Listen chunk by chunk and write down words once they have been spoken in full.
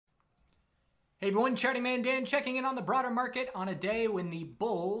Hey everyone, Charting Man Dan checking in on the broader market on a day when the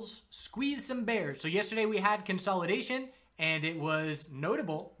bulls squeezed some bears. So yesterday we had consolidation and it was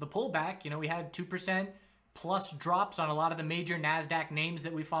notable, the pullback. We had 2% plus drops on a lot of the major NASDAQ names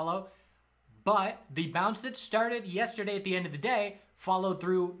that we follow. But the bounce that started yesterday at the end of the day followed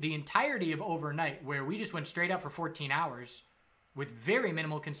through the entirety of overnight, where we just went straight up for 14 hours with very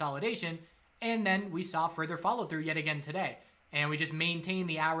minimal consolidation. And then we saw further follow through yet again today. And we just maintained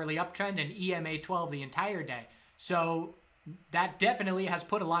the hourly uptrend and EMA 12 the entire day. So that definitely has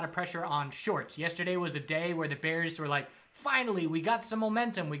put a lot of pressure on shorts. Yesterday was a day where the bears were like, finally, we got some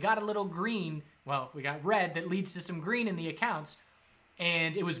momentum. We got a little green. Well, we got red that leads to some green in the accounts.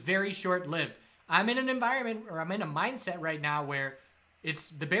 And it was very short-lived. I'm in an environment, or I'm in a mindset right now where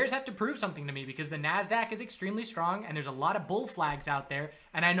the bears have to prove something to me, because the NASDAQ is extremely strong and there's a lot of bull flags out there.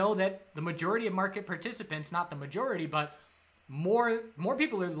 And I know that the majority of market participants, not the majority, but more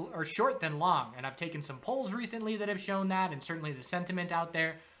people are short than long. And I've taken some polls recently that have shown that, and certainly the sentiment out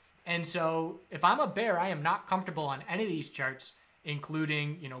there. And so if I'm a bear, I am not comfortable on any of these charts,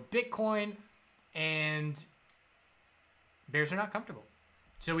 including, Bitcoin, and bears are not comfortable.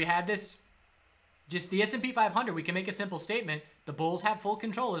 So we had this, just the S&P 500, we can make a simple statement. The bulls have full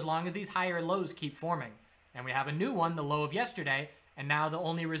control as long as these higher lows keep forming. And we have a new one, the low of yesterday, and now the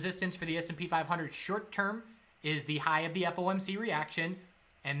only resistance for the S&P 500 short term is the high of the FOMC reaction.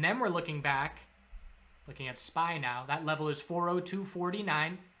 And then we're looking back, looking at SPY now. That level is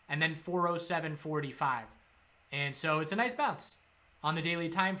 402.49 and then 407.45. And so it's a nice bounce on the daily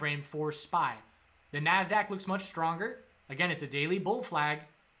time frame for SPY. The NASDAQ looks much stronger. Again, it's a daily bull flag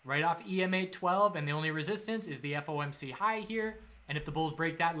right off EMA 12, and the only resistance is the FOMC high here. And if the bulls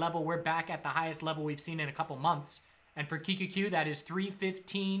break that level, we're back at the highest level we've seen in a couple months. And for QQQ, that is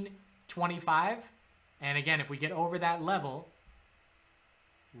 315.25. And again, if we get over that level,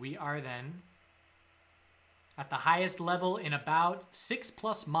 we are then at the highest level in about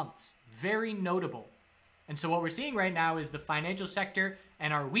 6+ months. Very notable. And so what we're seeing right now is the financial sector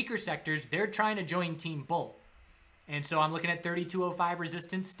and our weaker sectors, they're trying to join Team Bull. And so I'm looking at 3205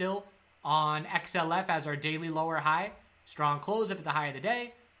 resistance still on XLF as our daily lower high. Strong close up at the high of the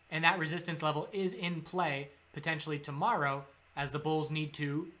day. And that resistance level is in play potentially tomorrow, as the bulls need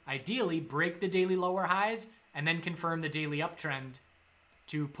to ideally break the daily lower highs and then confirm the daily uptrend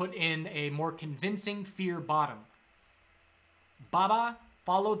to put in a more convincing fear bottom. BABA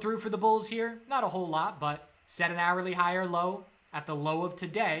followed through for the bulls here. Not a whole lot, but set an hourly high or low at the low of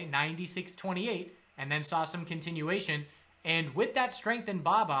today, 96.28, and then saw some continuation. And with that strength in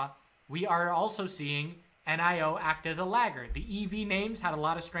BABA, we are also seeing NIO act as a laggard. The EV names had a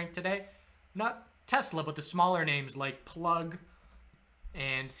lot of strength today. Not Tesla, but the smaller names like Plug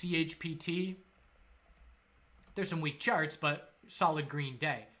and CHPT. There's some weak charts, but solid green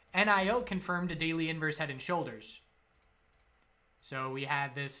day. NIO confirmed a daily inverse head and shoulders. So we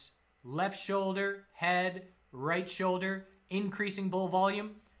had this left shoulder, head, right shoulder, increasing bull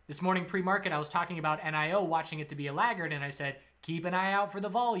volume. This morning pre-market, I was talking about NIO, watching it to be a laggard, and I said, keep an eye out for the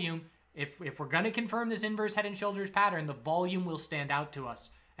volume. If we're going to confirm this inverse head and shoulders pattern, the volume will stand out to us.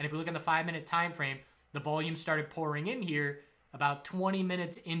 And if we look at the 5-minute time frame, the volume started pouring in here about 20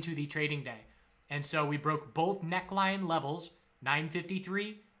 minutes into the trading day. And so we broke both neckline levels,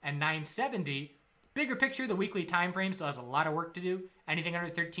 953 and 970. Bigger picture, the weekly time frame still has a lot of work to do. Anything under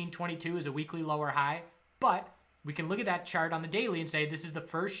 1322 is a weekly lower high. But we can look at that chart on the daily and say this is the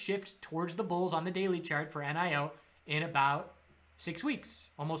first shift towards the bulls on the daily chart for NIO in about 6 weeks,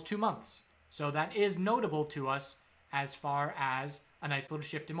 almost 2 months. So that is notable to us as far as a nice little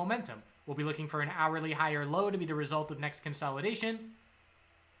shift in momentum. We'll be looking for an hourly high or low to be the result of next consolidation.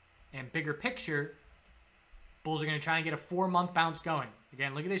 And bigger picture, bulls are going to try and get a 4-month bounce going.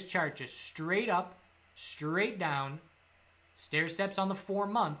 Again, look at this chart, just straight up, straight down, stair steps on the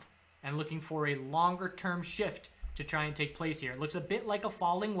 4-month, and looking for a longer term shift to try and take place here. It looks a bit like a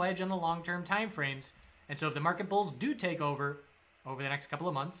falling wedge on the long-term time frames. And so if the market bulls do take over the next couple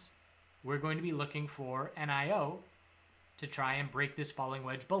of months, we're going to be looking for NIO to try and break this falling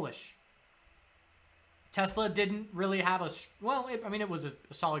wedge bullish. Tesla didn't really have it was a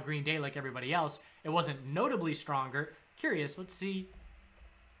solid green day like everybody else. It wasn't notably stronger. Curious, let's see.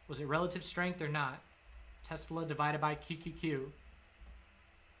 Was it relative strength or not? Tesla divided by QQQ.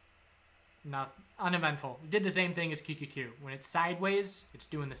 Not uneventful. Did the same thing as QQQ. When it's sideways, it's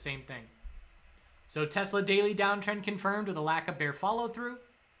doing the same thing. So Tesla daily downtrend confirmed with a lack of bear follow through.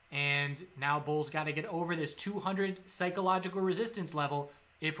 And now bulls got to get over this 200 psychological resistance level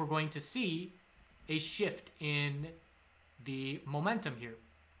if we're going to see a shift in the momentum here.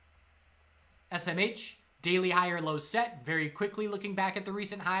 SMH Daily higher low set, very quickly looking back at the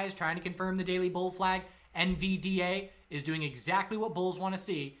recent highs, trying to confirm the daily bull flag. NVDA is doing exactly what bulls want to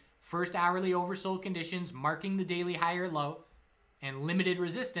see. First hourly oversold conditions marking the daily higher low, and limited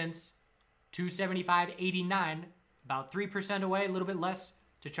resistance 275.89, about 3% away, a little bit less,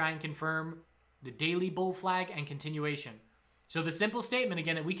 to try and confirm the daily bull flag and continuation. So the simple statement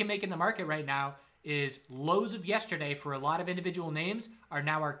again that we can make in the market right now is lows of yesterday for a lot of individual names are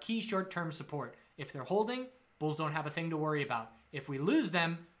now our key short-term support. If they're holding, bulls don't have a thing to worry about. If we lose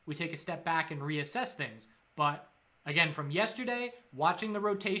them, we take a step back and reassess things. But again, from yesterday, watching the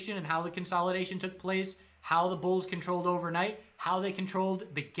rotation and how the consolidation took place, how the bulls controlled overnight, how they controlled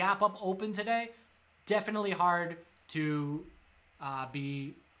the gap up open today, definitely hard to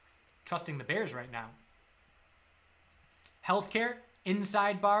be trusting the bears right now. Healthcare,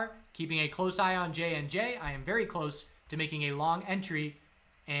 inside bar, keeping a close eye on J&J. I am very close to making a long entry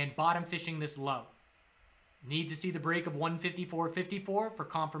and bottom fishing this low. Need to see the break of 154.54 for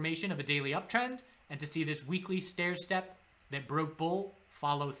confirmation of a daily uptrend and to see this weekly stair step that broke bull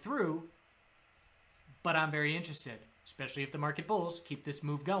follow through. But I'm very interested, especially if the market bulls keep this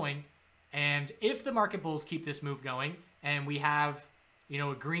move going. And if the market bulls keep this move going and we have,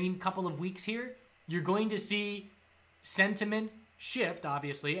 a green couple of weeks here, you're going to see sentiment shift,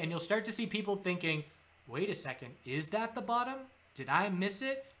 obviously, and you'll start to see people thinking, wait a second, is that the bottom? Did I miss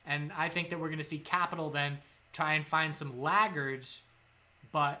it? And I think that we're going to see capital then try and find some laggards,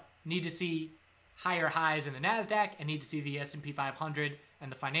 but need to see higher highs in the NASDAQ and need to see the S&P 500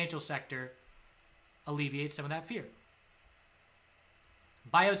 and the financial sector alleviate some of that fear.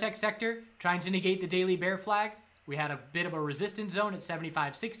 Biotech sector, trying to negate the daily bear flag. We had a bit of a resistance zone at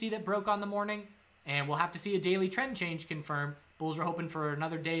 75.60 that broke on the morning, and we'll have to see a daily trend change confirmed. Bulls are hoping for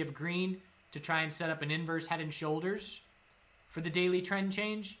another day of green to try and set up an inverse head and shoulders for the daily trend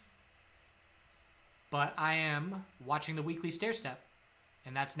change. But I am watching the weekly stair step,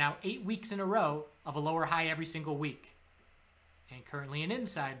 and that's now 8 weeks in a row of a lower high every single week. And currently an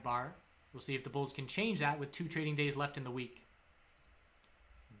inside bar. We'll see if the bulls can change that with 2 trading days left in the week.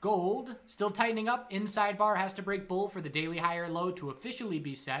 Gold, still tightening up. Inside bar has to break bull for the daily higher low to officially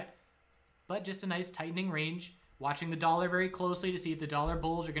be set. But just a nice tightening range. Watching the dollar very closely to see if the dollar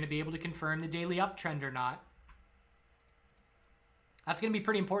bulls are going to be able to confirm the daily uptrend or not. That's going to be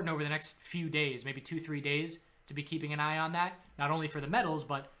pretty important over the next few days, maybe 2-3 days, to be keeping an eye on that. Not only for the metals,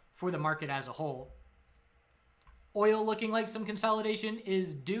 but for the market as a whole. Oil looking like some consolidation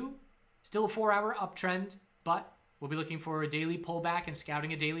is due. Still a 4-hour uptrend, but we'll be looking for a daily pullback and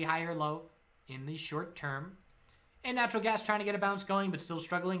scouting a daily higher low in the short term. And natural gas trying to get a bounce going, but still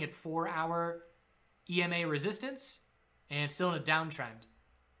struggling at 4-hour EMA resistance and still in a downtrend.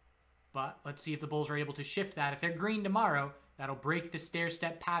 But let's see if the bulls are able to shift that. If they're green tomorrow, that'll break the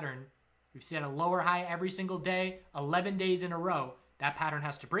stair-step pattern. We've set a lower high every single day, 11 days in a row. That pattern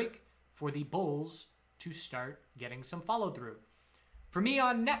has to break for the bulls to start getting some follow-through. For me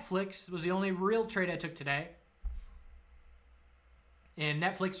on Netflix, was the only real trade I took today. And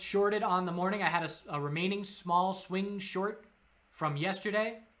Netflix shorted on the morning. I had a remaining small swing short from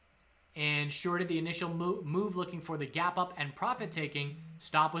yesterday and shorted the initial move looking for the gap up and profit taking.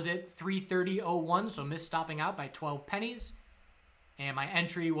 Stop was at 330.01, so missed stopping out by 12 pennies. And my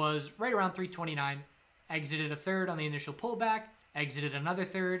entry was right around 329. Exited a third on the initial pullback, exited another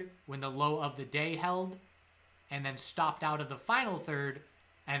third when the low of the day held, and then stopped out of the final third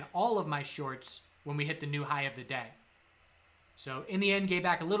and all of my shorts when we hit the new high of the day. So in the end, gave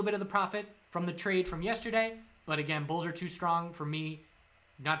back a little bit of the profit from the trade from yesterday. But again, bulls are too strong for me,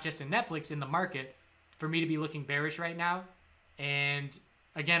 not just in Netflix, in the market, for me to be looking bearish right now. And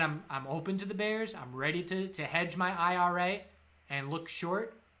again, I'm open to the bears. I'm ready to hedge my IRA and look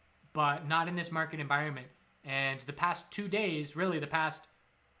short, but not in this market environment. And the past 2 days, really the past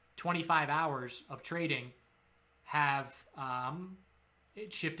 25 hours of trading have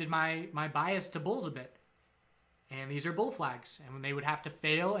it shifted my bias to bulls a bit. And these are bull flags, and when they would have to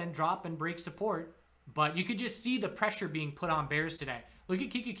fail and drop and break support. But you could just see the pressure being put on bears today. Look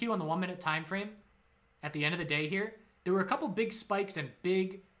at QQQ on the 1-minute time frame. At the end of the day here, there were a couple big spikes and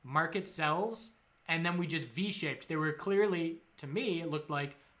big market sells, and then we just V-shaped. There were clearly, to me, it looked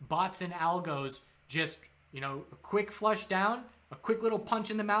like bots and algos just, a quick flush down, a quick little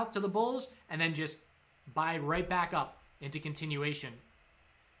punch in the mouth to the bulls, and then just buy right back up into continuation.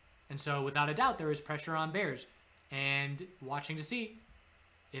 And so without a doubt, there is pressure on bears. And watching to see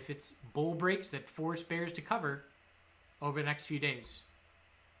if it's bull breaks that force bears to cover over the next few days.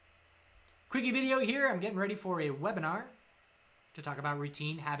 Quickie video here. I'm getting ready for a webinar to talk about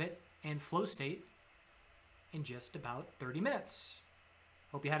routine, habit, and flow state in just about 30 minutes.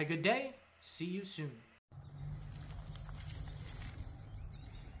 Hope you had a good day. See you soon.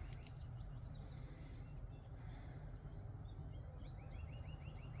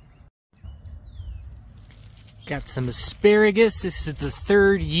 Got some asparagus. This is the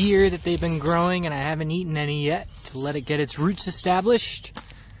 3rd year that they've been growing and I haven't eaten any yet to let it get its roots established.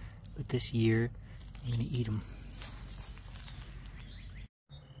 But this year, I'm gonna eat them.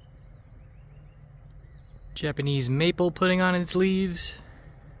 Japanese maple putting on its leaves.